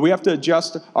 But we have to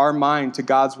adjust our mind to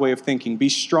God's way of thinking. Be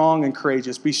strong and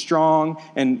courageous. Be strong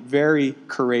and very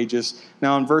courageous.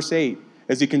 Now in verse 8,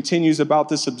 as he continues about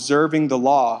this observing the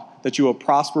law, that you will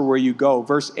prosper where you go.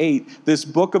 Verse 8, this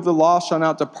book of the law shall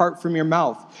not depart from your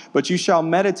mouth, but you shall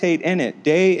meditate in it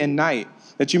day and night,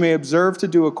 that you may observe to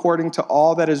do according to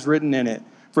all that is written in it.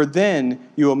 For then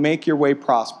you will make your way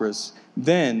prosperous.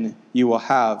 Then you will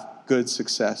have good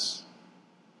success.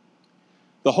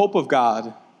 The hope of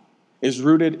God is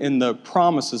rooted in the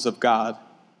promises of God.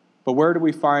 But where do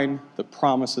we find the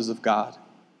promises of God?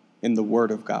 In the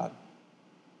Word of God.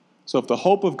 So if the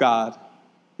hope of God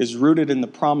is rooted in the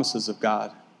promises of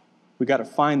God, we got to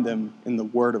find them in the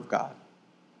Word of God.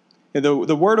 And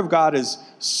the Word of God is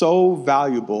so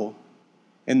valuable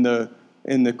in the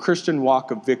Christian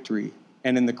walk of victory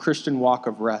and in the Christian walk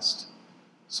of rest.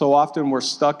 So often we're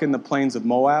stuck in the plains of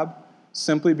Moab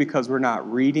simply because we're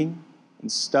not reading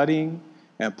and studying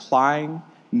and applying,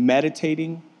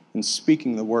 meditating, and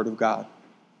speaking the word of God.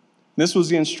 This was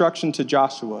the instruction to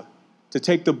Joshua, to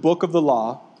take the book of the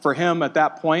law. For him at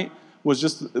that point, it was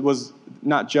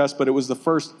the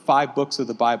first 5 books of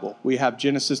the Bible. We have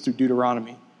Genesis through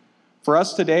Deuteronomy. For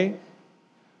us today,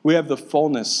 we have the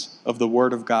fullness of the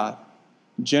word of God,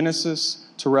 Genesis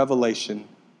to Revelation.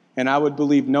 And I would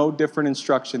believe no different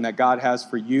instruction that God has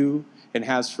for you and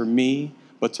has for me,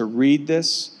 but to read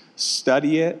this,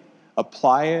 study it,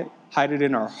 apply it, hide it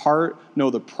in our heart, know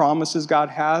the promises God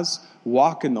has,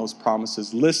 walk in those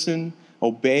promises, listen,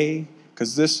 obey,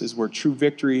 because this is where true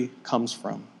victory comes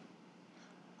from.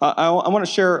 I want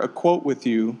to share a quote with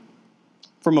you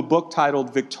from a book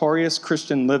titled Victorious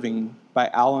Christian Living by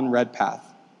Alan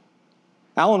Redpath.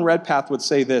 Alan Redpath would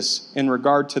say this in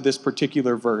regard to this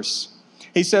particular verse.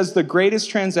 He says, the greatest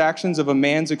transactions of a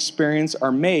man's experience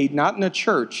are made not in a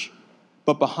church,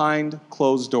 but behind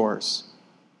closed doors.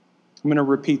 I'm going to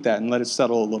repeat that and let it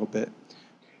settle a little bit.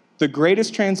 The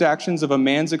greatest transactions of a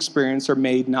man's experience are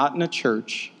made not in a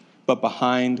church, but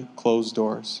behind closed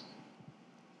doors.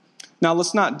 Now,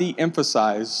 let's not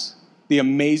de-emphasize the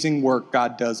amazing work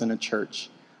God does in a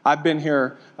church. I've been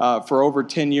here for over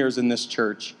 10 years in this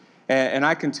church, and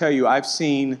I can tell you I've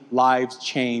seen lives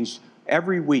change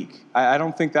every week. I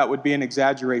don't think that would be an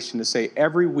exaggeration to say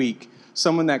every week,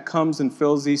 someone that comes and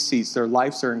fills these seats, their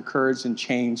lives are encouraged and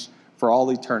changed for all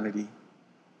eternity.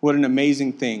 What an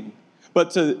amazing thing.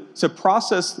 But to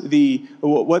process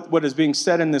what is being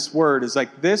said in this word is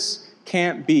like, this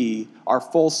can't be our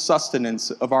full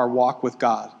sustenance of our walk with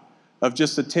God, of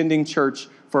just attending church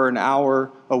for an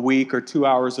hour a week or 2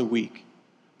 hours a week.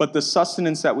 But the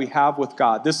sustenance that we have with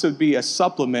God, this would be a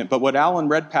supplement. But what Alan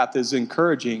Redpath is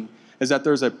encouraging is that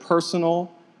there's a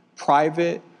personal,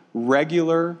 private,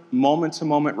 regular,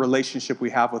 moment-to-moment relationship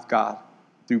we have with God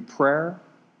through prayer,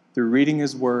 through reading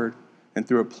his word, and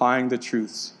through applying the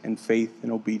truths in faith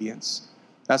and obedience.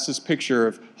 That's this picture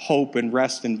of hope and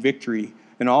rest and victory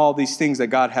and all these things that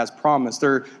God has promised.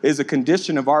 There is a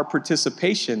condition of our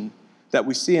participation that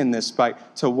we see in this,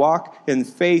 to walk in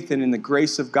faith and in the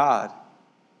grace of God.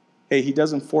 Hey, he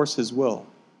doesn't force his will,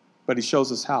 but he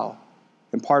shows us how.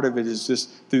 And part of it is just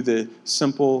through the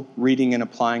simple reading and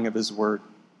applying of his word.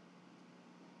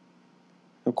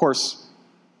 Of course,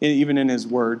 even in his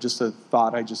word, just a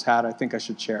thought I just had, I think I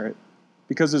should share it.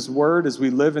 Because his word, as we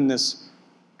live in this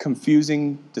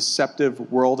confusing,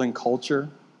 deceptive world and culture,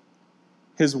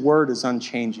 his word is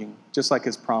unchanging, just like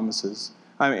his promises.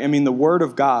 I mean, the word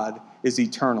of God is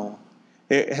eternal.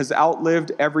 It has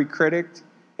outlived every critic,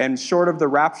 and short of the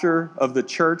rapture of the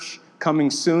church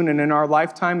coming soon and in our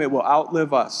lifetime, it will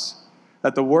outlive us.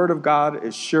 That the word of God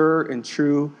is sure and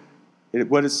true.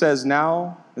 What it says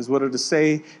now is what it'll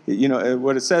say.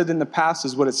 What it said in the past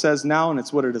is what it says now, and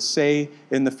it's what it'll say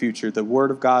in the future. The word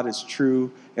of God is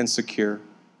true and secure.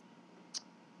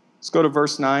 Let's go to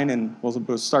verse 9, and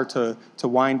we'll start to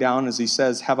wind down as he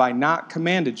says, "Have I not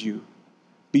commanded you?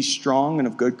 Be strong and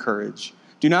of good courage.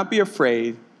 Do not be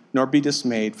afraid, nor be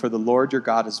dismayed, for the Lord your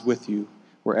God is with you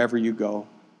wherever you go."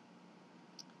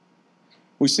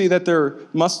 We see that there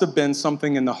must have been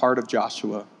something in the heart of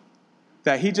Joshua,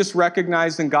 that he just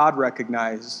recognized and God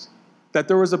recognized that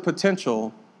there was a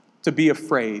potential to be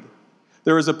afraid.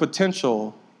 There was a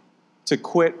potential to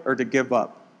quit or to give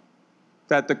up.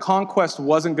 That the conquest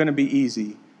wasn't going to be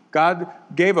easy. God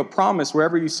gave a promise,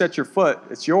 wherever you set your foot,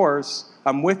 it's yours.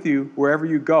 I'm with you wherever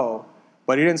you go.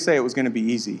 But he didn't say it was going to be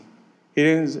easy.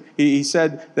 He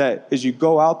said that as you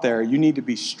go out there, you need to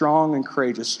be strong and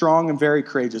courageous, strong and very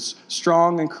courageous,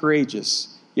 strong and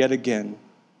courageous yet again.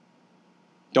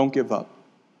 Don't give up.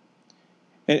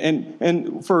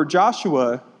 And for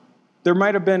Joshua, there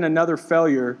might have been another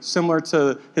failure similar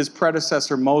to his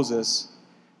predecessor Moses,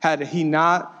 had he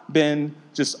not been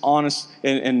just honest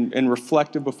and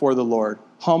reflective before the Lord,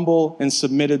 humble and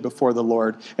submitted before the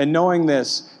Lord, and knowing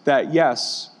this, that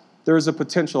yes, there is a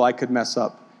potential I could mess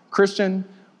up. Christian,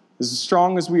 as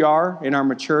strong as we are in our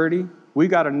maturity, we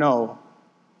got to know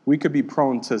we could be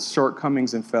prone to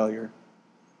shortcomings and failure.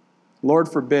 Lord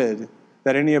forbid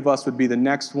that any of us would be the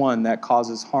next one that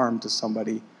causes harm to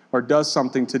somebody or does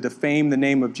something to defame the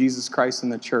name of Jesus Christ in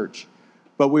the church.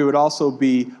 But we would also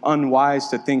be unwise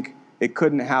to think it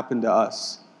couldn't happen to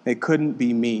us. It couldn't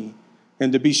be me.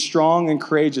 And to be strong and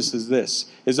courageous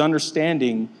is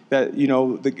understanding that,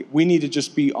 we need to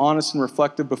just be honest and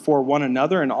reflective before one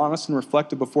another and honest and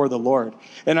reflective before the Lord.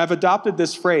 And I've adopted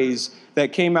this phrase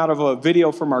that came out of a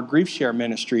video from our Grief Share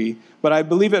ministry, but I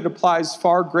believe it applies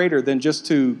far greater than just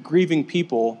to grieving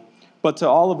people, but to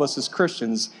all of us as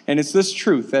Christians. And it's this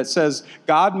truth that says,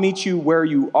 God meets you where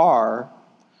you are,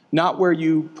 not where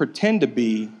you pretend to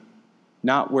be,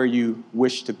 not where you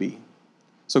wish to be.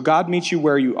 So God meets you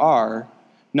where you are,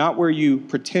 not where you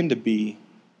pretend to be,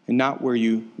 and not where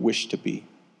you wish to be.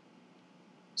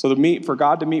 So for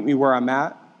God to meet me where I'm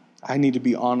at, I need to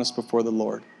be honest before the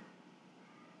Lord.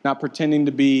 Not pretending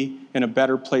to be in a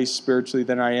better place spiritually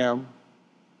than I am.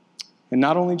 And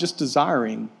not only just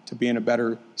desiring to be in a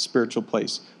better spiritual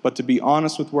place, but to be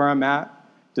honest with where I'm at,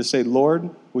 to say, Lord,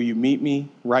 will you meet me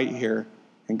right here?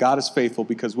 And God is faithful,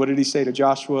 because what did he say to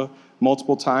Joshua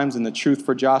multiple times? And the truth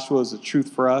for Joshua is the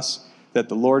truth for us, that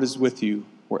the Lord is with you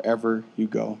wherever you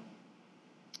go.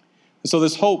 And so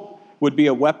this hope would be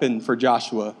a weapon for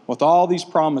Joshua. With all these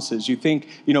promises, you think,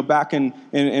 back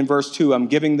in verse 2, I'm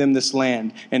giving them this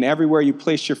land, and everywhere you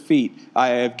place your feet, I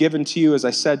have given to you, as I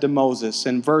said to Moses.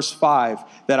 In verse 5,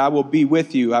 that I will be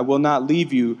with you, I will not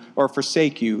leave you or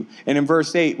forsake you. And in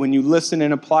verse 8, when you listen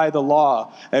and apply the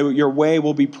law, your way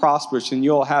will be prosperous and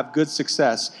you'll have good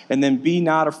success. And then be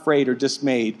not afraid or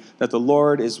dismayed, that the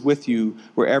Lord is with you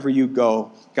wherever you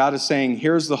go. God is saying,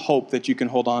 here's the hope that you can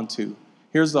hold on to.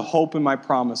 Here's the hope in my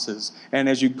promises. And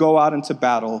as you go out into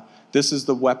battle, this is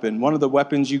the weapon. One of the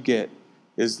weapons you get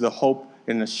is the hope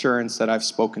and assurance that I've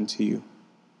spoken to you.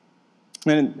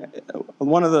 And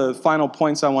one of the final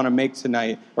points I want to make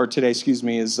today,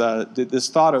 is this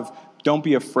thought of don't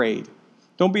be afraid.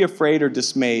 Don't be afraid or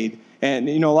dismayed. And,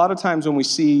 a lot of times when we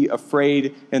see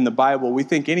afraid in the Bible, we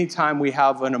think anytime we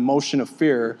have an emotion of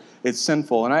fear, it's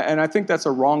sinful. And I think that's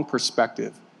a wrong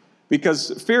perspective.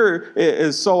 Because fear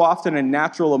is so often a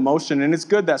natural emotion, and it's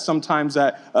good that sometimes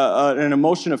that an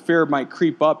emotion of fear might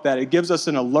creep up, that it gives us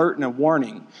an alert and a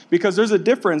warning. Because there's a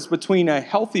difference between a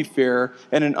healthy fear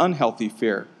and an unhealthy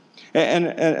fear. And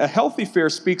a healthy fear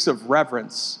speaks of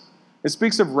reverence. It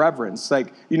speaks of reverence.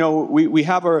 Like, we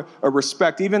have a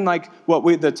respect, even like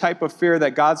the type of fear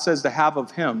that God says to have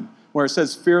of him, where it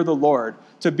says, fear the Lord,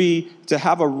 to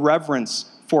have a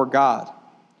reverence for God.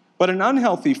 But an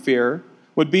unhealthy fear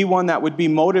would be one that would be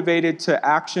motivated to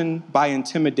action by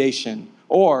intimidation,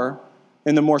 or,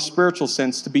 in the more spiritual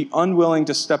sense, to be unwilling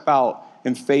to step out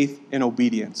in faith and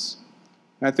obedience.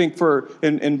 And I think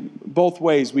in both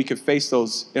ways we could face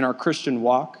those in our Christian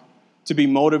walk, to be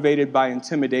motivated by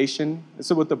intimidation. This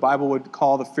is what the Bible would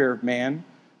call the fear of man,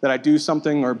 that I do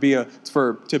something or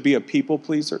to be a people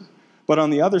pleaser. But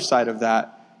on the other side of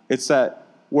that, it's that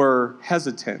we're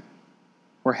hesitant.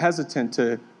 We're hesitant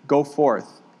to go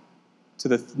forth to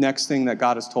the next thing that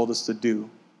God has told us to do,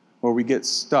 or we get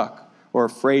stuck or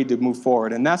afraid to move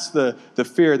forward. And that's the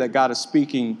fear that God is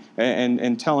speaking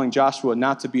and telling Joshua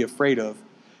not to be afraid of.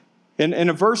 And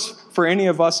a verse for any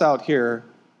of us out here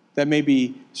that may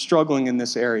be struggling in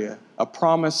this area, a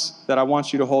promise that I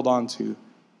want you to hold on to.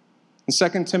 In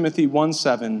 2 Timothy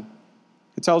 1:7,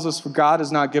 it tells us, for God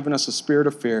has not given us a spirit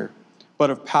of fear, but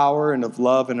of power and of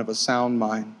love and of a sound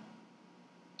mind.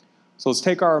 So let's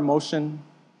take our emotion.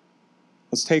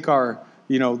 Let's take our,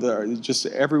 just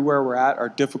everywhere we're at, our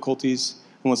difficulties,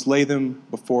 and let's lay them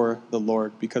before the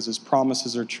Lord, because his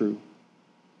promises are true.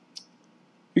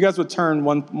 If you guys would turn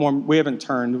we'll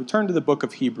turn to the book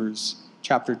of Hebrews,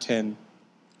 chapter 10.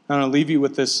 I'm going to leave you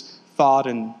with this thought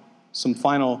and some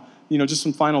final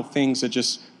things that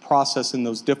just process in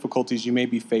those difficulties you may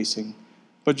be facing,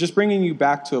 but just bringing you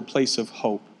back to a place of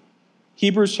hope.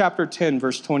 Hebrews chapter 10,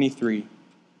 verse 23.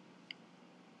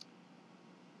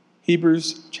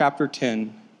 Hebrews chapter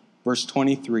 10, verse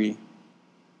 23.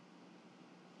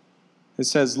 It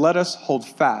says, let us hold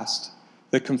fast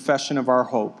the confession of our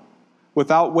hope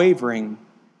without wavering,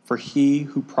 for he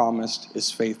who promised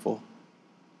is faithful.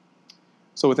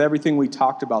 So with everything we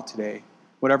talked about today,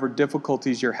 whatever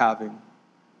difficulties you're having,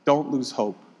 don't lose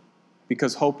hope,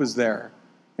 because hope is there,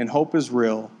 and hope is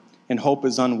real, and hope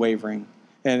is unwavering.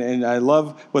 And I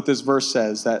love what this verse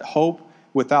says, that hope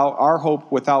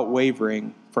without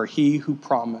wavering, for he who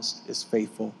promised is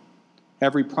faithful.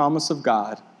 Every promise of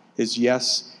God is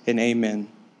yes and amen.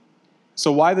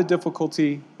 So why the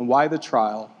difficulty and why the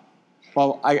trial?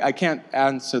 Well, I can't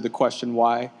answer the question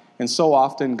why, and so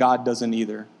often God doesn't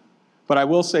either. But I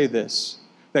will say this,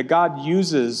 that God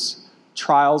uses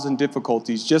trials and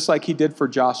difficulties, just like he did for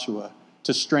Joshua,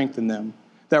 to strengthen them.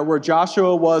 That where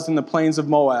Joshua was in the plains of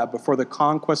Moab before the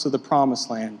conquest of the promised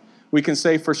land, we can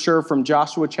say for sure from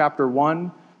Joshua chapter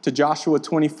 1 to Joshua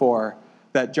 24,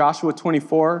 that Joshua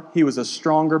 24, he was a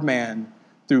stronger man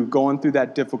through going through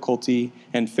that difficulty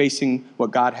and facing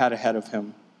what God had ahead of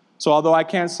him. So although I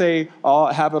can't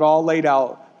have it all laid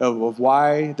out of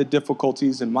why the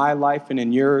difficulties in my life and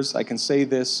in yours, I can say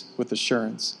this with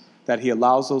assurance, that he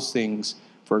allows those things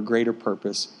for a greater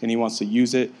purpose, and he wants to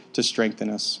use it to strengthen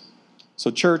us.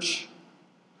 So church,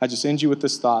 I just end you with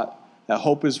this thought, that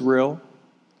hope is real,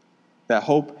 that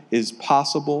hope is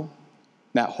possible,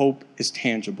 that hope is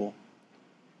tangible.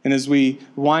 And as we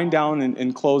wind down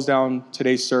and close down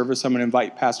today's service, I'm going to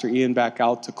invite Pastor Ian back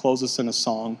out to close us in a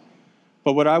song.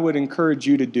 But what I would encourage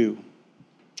you to do,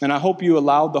 and I hope you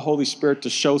allowed the Holy Spirit to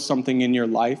show something in your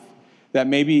life, that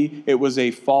maybe it was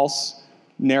a false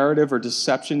narrative or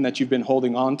deception that you've been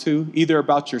holding on to, either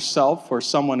about yourself or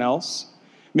someone else.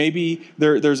 Maybe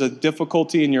there's a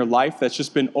difficulty in your life that's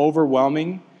just been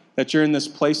overwhelming, that you're in this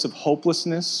place of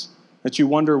hopelessness, that you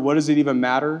wonder, what does it even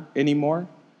matter anymore?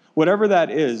 Whatever that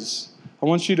is, I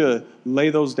want you to lay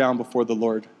those down before the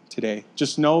Lord today.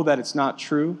 Just know that it's not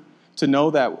true. To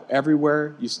know that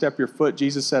everywhere you step your foot,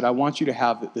 Jesus said, I want you to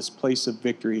have this place of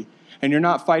victory. And you're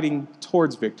not fighting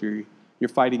towards victory. You're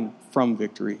fighting from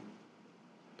victory.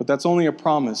 But that's only a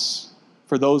promise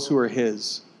for those who are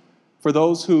his, for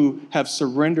those who have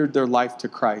surrendered their life to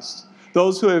Christ,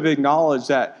 those who have acknowledged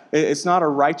that it's not a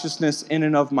righteousness in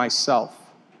and of myself,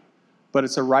 but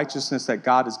it's a righteousness that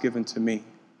God has given to me.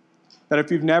 That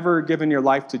if you've never given your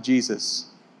life to Jesus,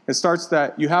 it starts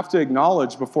that you have to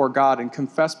acknowledge before God and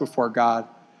confess before God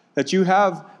that you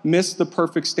have missed the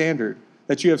perfect standard,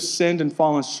 that you have sinned and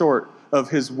fallen short of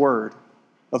his word,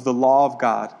 of the law of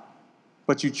God.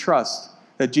 But you trust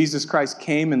that Jesus Christ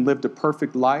came and lived a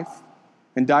perfect life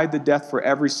and died the death for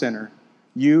every sinner,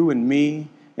 you and me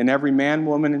and every man,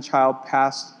 woman, and child,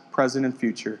 past, present, and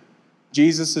future.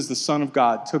 Jesus, as the Son of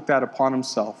God, took that upon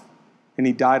himself, and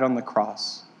he died on the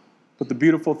cross. But the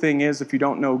beautiful thing is, if you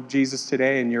don't know Jesus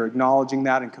today and you're acknowledging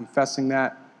that and confessing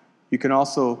that, you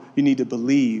need to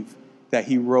believe that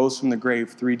he rose from the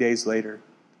grave 3 days later,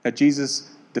 that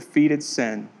Jesus defeated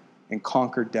sin and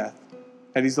conquered death,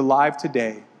 that he's alive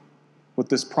today with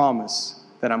this promise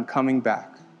that I'm coming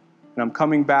back. And I'm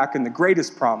coming back, and the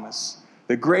greatest promise,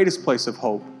 the greatest place of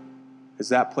hope is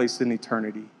that place in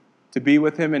eternity, to be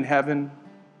with him in heaven,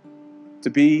 to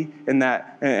be in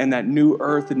that new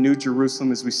earth and new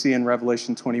Jerusalem as we see in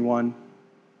Revelation 21.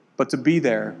 But to be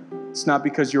there, it's not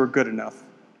because you were good enough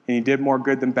and you did more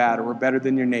good than bad or were better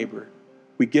than your neighbor.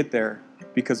 We get there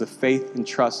because of faith and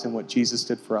trust in what Jesus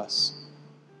did for us.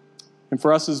 And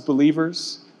for us as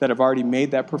believers that have already made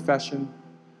that profession,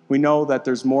 we know that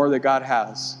there's more that God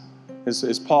has.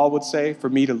 As Paul would say, for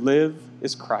me to live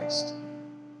is Christ.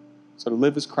 So to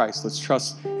live is Christ. Let's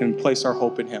trust and place our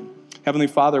hope in him. Heavenly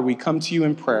Father, we come to you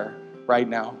in prayer right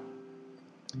now,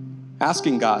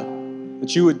 asking God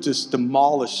that you would just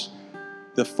demolish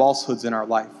the falsehoods in our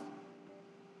life,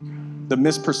 the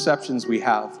misperceptions we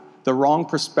have, the wrong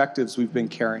perspectives we've been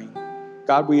carrying.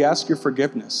 God, we ask your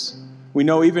forgiveness. We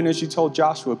know even as you told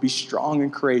Joshua, be strong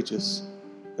and courageous.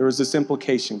 There was this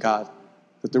implication, God,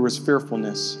 that there was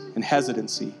fearfulness and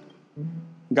hesitancy.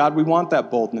 God, we want that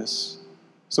boldness.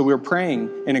 So we're praying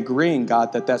and agreeing,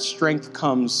 God, that strength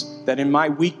comes, that in my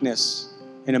weakness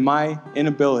and in my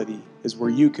inability is where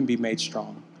you can be made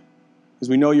strong. As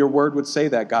we know your word would say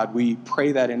that, God, we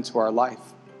pray that into our life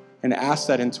and ask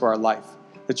that into our life,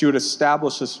 that you would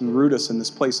establish us and root us in this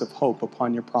place of hope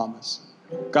upon your promise.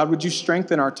 God, would you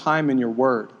strengthen our time in your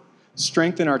word,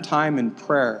 strengthen our time in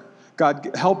prayer.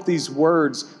 God, help these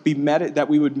words that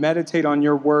we would meditate on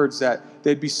your words, that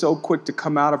they'd be so quick to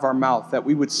come out of our mouth, that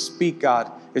we would speak, God,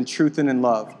 in truth and in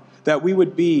love, that we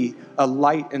would be a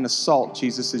light and a salt,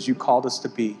 Jesus, as you called us to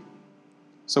be.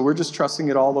 So we're just trusting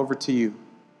it all over to you,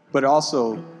 but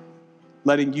also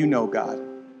letting you know, God,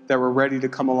 that we're ready to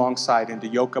come alongside and to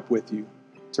yoke up with you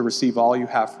to receive all you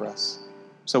have for us.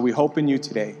 So we hope in you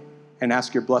today and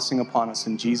ask your blessing upon us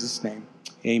in Jesus' name.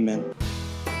 Amen.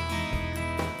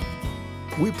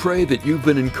 We pray that you've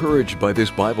been encouraged by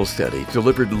this Bible study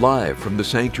delivered live from the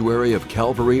sanctuary of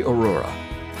Calvary, Aurora.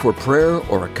 For prayer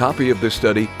or a copy of this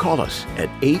study, call us at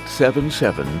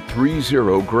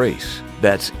 877-30-GRACE.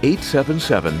 That's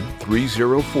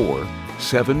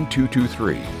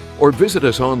 877-304-7223. Or visit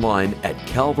us online at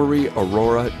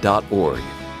calvaryaurora.org.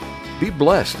 Be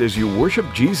blessed as you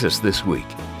worship Jesus this week.